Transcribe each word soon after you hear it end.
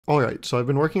Alright, so I've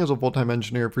been working as a full-time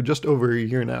engineer for just over a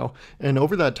year now, and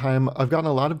over that time, I've gotten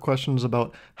a lot of questions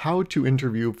about how to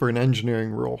interview for an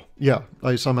engineering role. Yeah,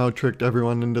 I somehow tricked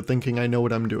everyone into thinking I know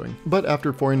what I'm doing. But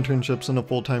after 4 internships in a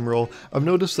full-time role, I've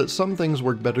noticed that some things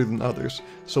work better than others.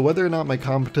 So whether or not my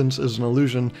competence is an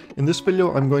illusion, in this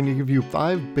video I'm going to give you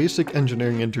 5 basic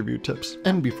engineering interview tips.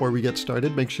 And before we get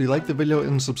started, make sure you like the video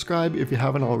and subscribe if you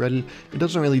haven't already. It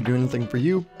doesn't really do anything for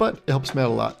you, but it helps me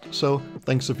out a lot, so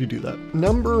thanks if you do that.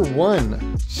 Number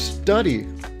 1. Study.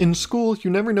 In school,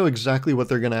 you never know exactly what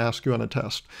they're going to ask you on a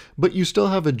test, but you still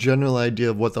have a general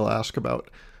idea of what they'll ask about.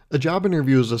 A job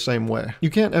interview is the same way. You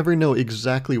can't ever know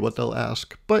exactly what they'll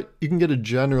ask, but you can get a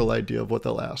general idea of what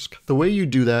they'll ask. The way you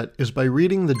do that is by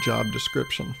reading the job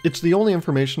description. It's the only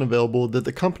information available that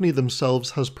the company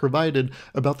themselves has provided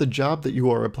about the job that you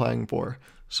are applying for.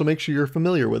 So make sure you're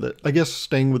familiar with it. I guess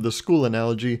staying with the school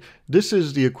analogy, this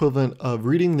is the equivalent of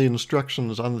reading the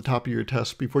instructions on the top of your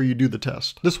test before you do the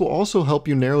test. This will also help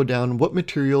you narrow down what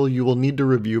material you will need to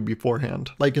review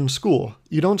beforehand. Like in school,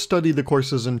 you don't study the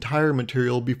course's entire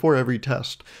material before every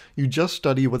test. You just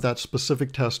study what that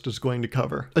specific test is going to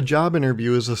cover. A job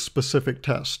interview is a specific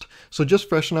test, so just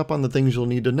freshen up on the things you'll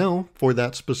need to know for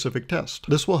that specific test.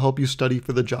 This will help you study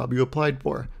for the job you applied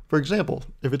for. For example,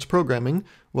 if it's programming,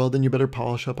 well then you better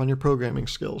polish up on your programming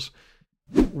skills.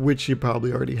 Which you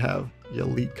probably already have, you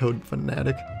elite code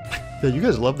fanatic. Yeah, you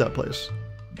guys love that place.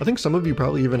 I think some of you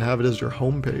probably even have it as your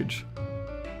homepage.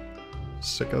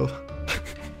 Sicko.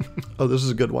 Oh, this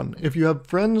is a good one. If you have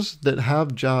friends that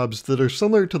have jobs that are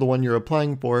similar to the one you're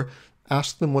applying for,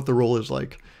 ask them what the role is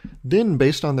like. Then,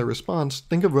 based on their response,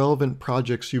 think of relevant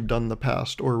projects you've done in the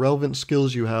past or relevant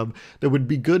skills you have that would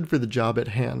be good for the job at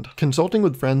hand. Consulting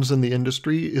with friends in the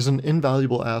industry is an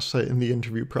invaluable asset in the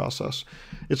interview process.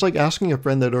 It's like asking a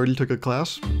friend that already took a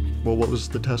class, well, what was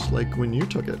the test like when you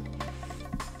took it?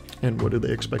 And what do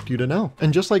they expect you to know?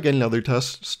 And just like any other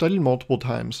test, study multiple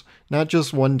times, not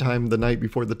just one time the night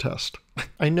before the test.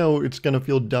 I know it's gonna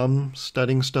feel dumb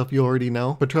studying stuff you already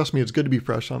know, but trust me, it's good to be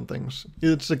fresh on things.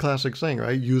 It's a classic saying,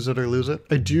 right? Use it or lose it.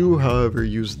 I do, however,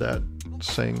 use that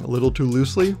saying a little too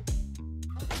loosely.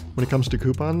 When it comes to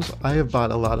coupons, I have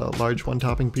bought a lot of large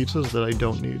one-topping pizzas that I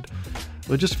don't need.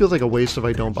 It just feels like a waste if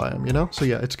I don't buy them, you know? So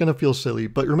yeah, it's gonna feel silly,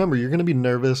 but remember, you're gonna be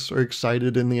nervous or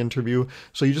excited in the interview,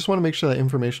 so you just wanna make sure that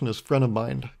information is front of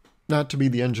mind. Not to be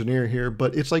the engineer here,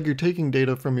 but it's like you're taking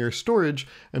data from your storage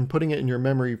and putting it in your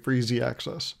memory for easy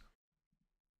access.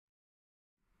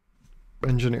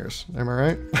 Engineers, am I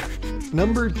right?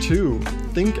 Number 2,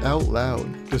 think out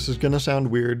loud. This is gonna sound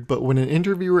weird, but when an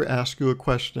interviewer asks you a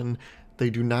question, they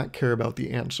do not care about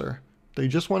the answer. They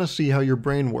just want to see how your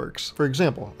brain works. For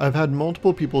example, I've had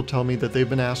multiple people tell me that they've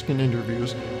been asked in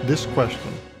interviews this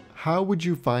question: how would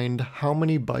you find how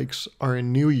many bikes are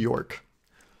in New York?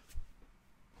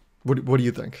 What do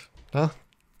you think? Huh?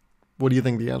 What do you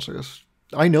think the answer is?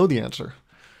 I know the answer.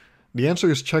 The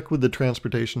answer is check with the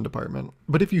transportation department.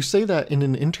 But if you say that in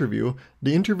an interview,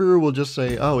 the interviewer will just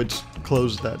say, oh, it's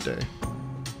closed that day.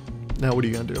 Now what are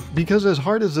you gonna do? Because as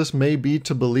hard as this may be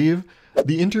to believe,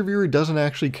 the interviewer doesn't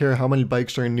actually care how many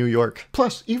bikes are in New York.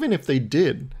 Plus, even if they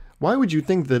did, why would you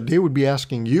think that they would be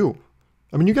asking you?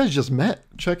 I mean, you guys just met.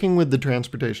 Checking with the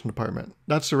transportation department.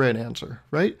 That's the right answer,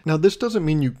 right? Now, this doesn't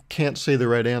mean you can't say the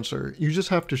right answer. You just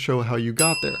have to show how you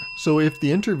got there. So if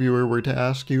the interviewer were to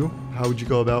ask you, how would you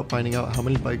go about finding out how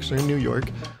many bikes are in New York?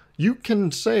 You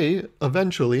can say,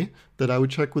 eventually, that I would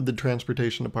check with the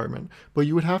transportation department, but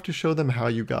you would have to show them how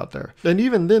you got there. And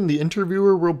even then, the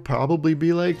interviewer will probably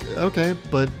be like, okay,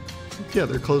 but yeah,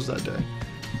 they're closed that day.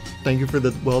 Thank you for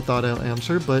the well thought out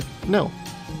answer, but no.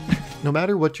 No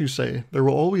matter what you say, there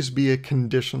will always be a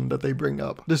condition that they bring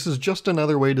up. This is just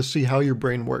another way to see how your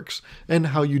brain works and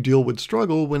how you deal with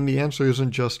struggle when the answer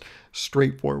isn't just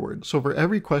straightforward. So for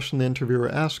every question the interviewer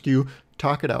asks you,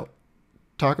 talk it out.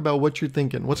 Talk about what you're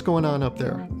thinking. What's going on up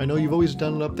there? I know you've always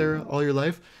done it up there all your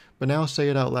life, but now say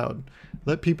it out loud.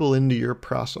 Let people into your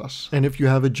process. And if you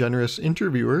have a generous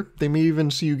interviewer, they may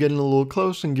even see you getting a little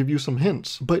close and give you some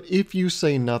hints. But if you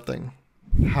say nothing,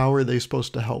 how are they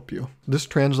supposed to help you? This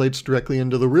translates directly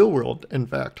into the real world, in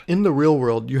fact. In the real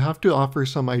world, you have to offer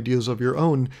some ideas of your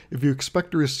own if you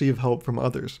expect to receive help from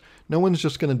others. No one's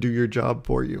just going to do your job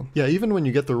for you. Yeah, even when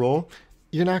you get the role,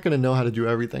 you're not going to know how to do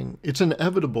everything. It's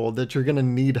inevitable that you're going to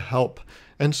need help.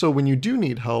 And so when you do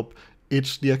need help,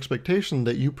 it's the expectation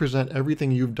that you present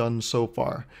everything you've done so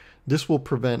far. This will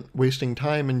prevent wasting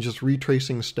time and just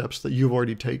retracing steps that you've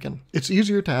already taken. It's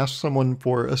easier to ask someone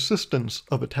for assistance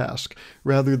of a task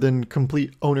rather than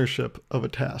complete ownership of a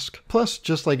task. Plus,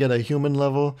 just like at a human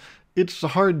level, it's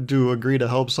hard to agree to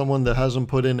help someone that hasn't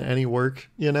put in any work,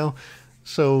 you know?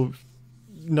 So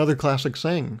Another classic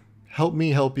saying, help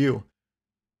me help you.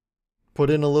 Put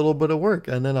in a little bit of work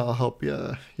and then I'll help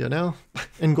you, you know?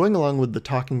 And going along with the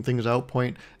talking things out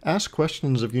point, ask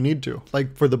questions if you need to.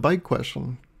 Like for the bike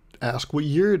question, ask what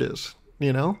year it is,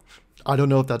 you know? I don't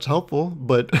know if that's helpful,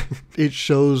 but it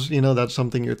shows, you know, that's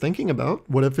something you're thinking about.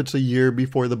 What if it's a year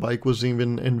before the bike was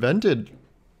even invented?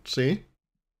 See?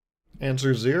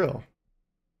 Answer 0.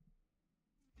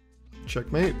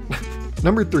 Checkmate.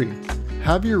 Number 3,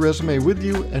 have your resume with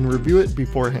you and review it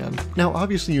beforehand. Now,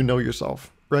 obviously you know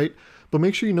yourself, right? But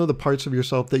make sure you know the parts of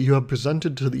yourself that you have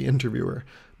presented to the interviewer,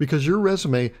 because your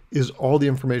resume is all the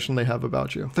information they have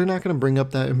about you. They're not going to bring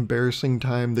up that embarrassing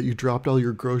time that you dropped all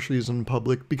your groceries in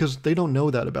public, because they don't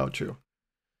know that about you.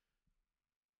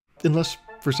 Unless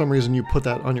for some reason you put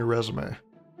that on your resume,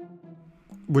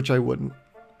 which I wouldn't,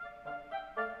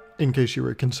 in case you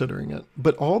were considering it.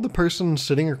 But all the person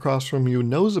sitting across from you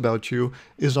knows about you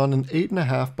is on an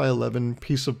 8.5 by 11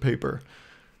 piece of paper.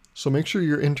 So make sure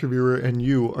your interviewer and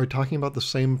you are talking about the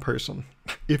same person.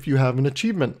 If you have an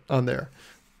achievement on there,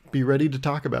 be ready to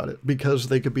talk about it, because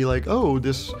they could be like, oh,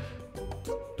 this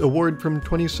award from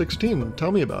 2016,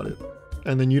 tell me about it.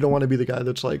 And then you don't want to be the guy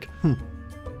that's like,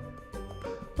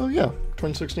 oh yeah,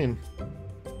 2016.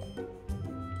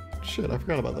 Shit, I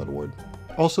forgot about that award.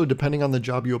 Also, depending on the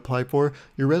job you apply for,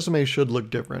 your resume should look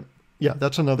different. Yeah,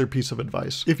 that's another piece of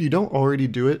advice. If you don't already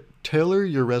do it, tailor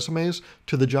your resumes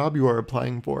to the job you are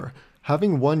applying for.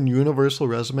 Having one universal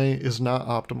resume is not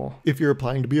optimal. If you're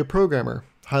applying to be a programmer,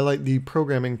 highlight the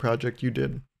programming project you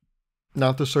did,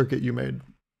 not the circuit you made.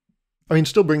 I mean,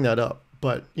 still bring that up,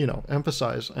 but, you know,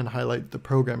 emphasize and highlight the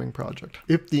programming project.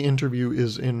 If the interview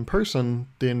is in person,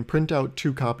 then print out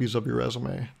 2 copies of your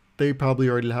resume. They probably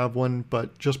already have one,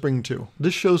 but just bring 2.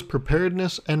 This shows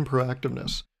preparedness and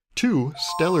proactiveness. 2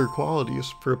 stellar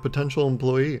qualities for a potential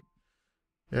employee.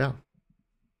 Yeah,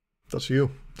 that's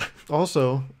you.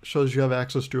 Also, shows you have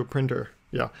access to a printer.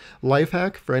 Yeah, life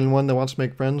hack for anyone that wants to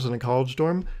make friends in a college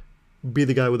dorm, be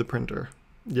the guy with a printer.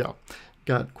 Yeah,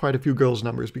 got quite a few girls'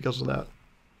 numbers because of that.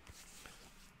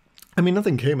 I mean,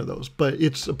 nothing came of those, but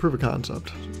it's a proof of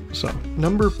concept. So,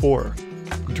 number 4,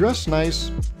 dress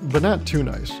nice, but not too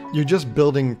nice. You're just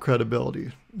building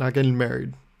credibility, not getting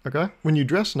married. Okay? When you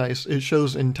dress nice, it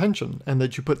shows intention and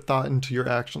that you put thought into your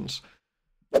actions.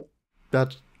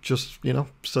 That's just, you know,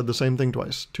 said the same thing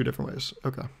twice, 2 different ways.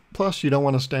 Okay. Plus, you don't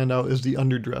want to stand out as the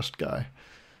underdressed guy.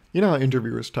 You know how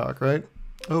interviewers talk, right?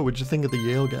 Oh, what'd you think of the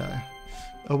Yale guy?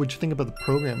 Oh, what'd you think about the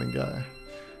programming guy?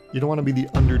 You don't want to be the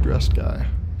underdressed guy.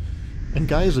 And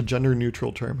guy is a gender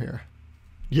neutral term here.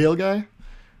 Yale guy?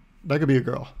 That could be a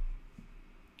girl.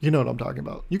 You know what I'm talking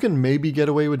about. You can maybe get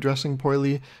away with dressing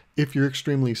poorly if you're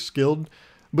extremely skilled,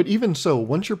 but even so,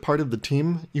 once you're part of the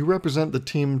team, you represent the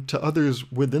team to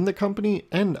others within the company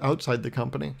and outside the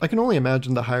company. I can only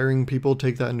imagine the hiring people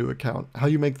take that into account, how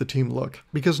you make the team look,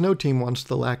 because no team wants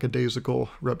the lackadaisical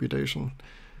reputation.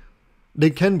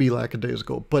 They can be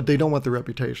lackadaisical, but they don't want the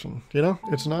reputation, you know?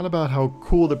 It's not about how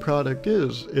cool the product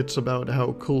is, it's about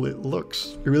how cool it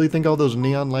looks. You really think all those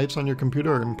neon lights on your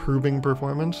computer are improving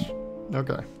performance?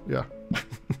 Okay, yeah.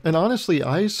 And honestly,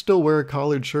 I still wear a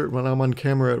collared shirt when I'm on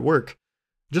camera at work.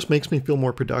 Just makes me feel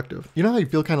more productive. You know how you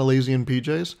feel kind of lazy in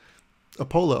PJs? A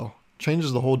polo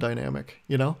changes the whole dynamic,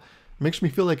 you know? It makes me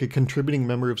feel like a contributing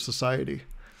member of society.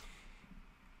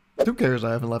 Who cares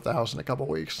I haven't left the house in a couple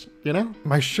weeks, you know?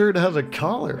 My shirt has a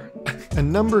collar.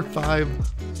 And number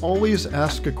 5, always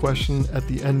ask a question at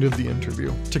the end of the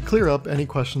interview to clear up any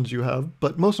questions you have,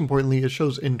 but most importantly, it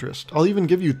shows interest. I'll even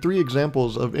give you 3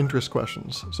 examples of interest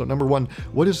questions. So number 1,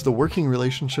 what is the working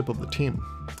relationship of the team?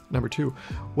 Number 2,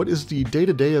 what is the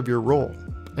day-to-day of your role?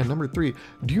 And number 3,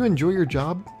 do you enjoy your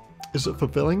job? Is it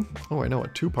fulfilling? Oh, I know, a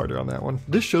 2-parter on that one.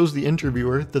 This shows the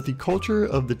interviewer that the culture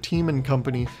of the team and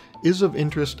company is of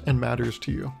interest and matters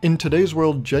to you. In today's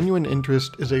world, genuine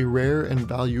interest is a rare and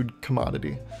valued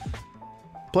commodity.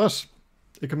 Plus,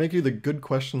 it can make you the good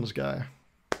questions guy.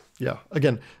 Yeah,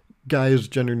 again, guy is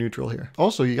gender neutral here.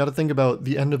 Also, you got to think about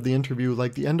the end of the interview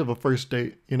like the end of a first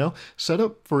date, you know? Set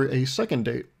up for a second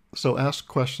date, so ask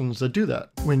questions that do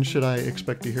that. When should I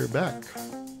expect to hear back?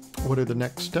 What are the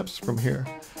next steps from here?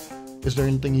 Is there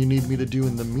anything you need me to do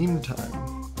in the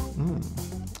meantime?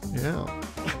 Yeah.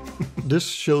 This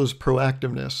shows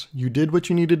proactiveness. You did what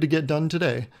you needed to get done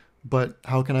today, but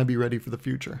how can I be ready for the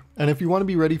future? And if you want to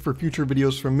be ready for future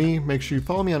videos from me, make sure you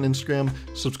follow me on Instagram,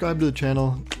 subscribe to the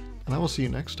channel, and I will see you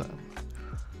next time.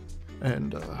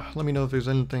 And let me know if there's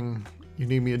anything you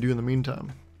need me to do in the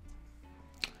meantime.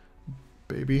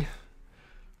 Baby.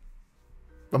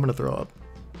 I'm gonna throw up.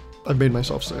 I've made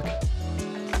myself sick.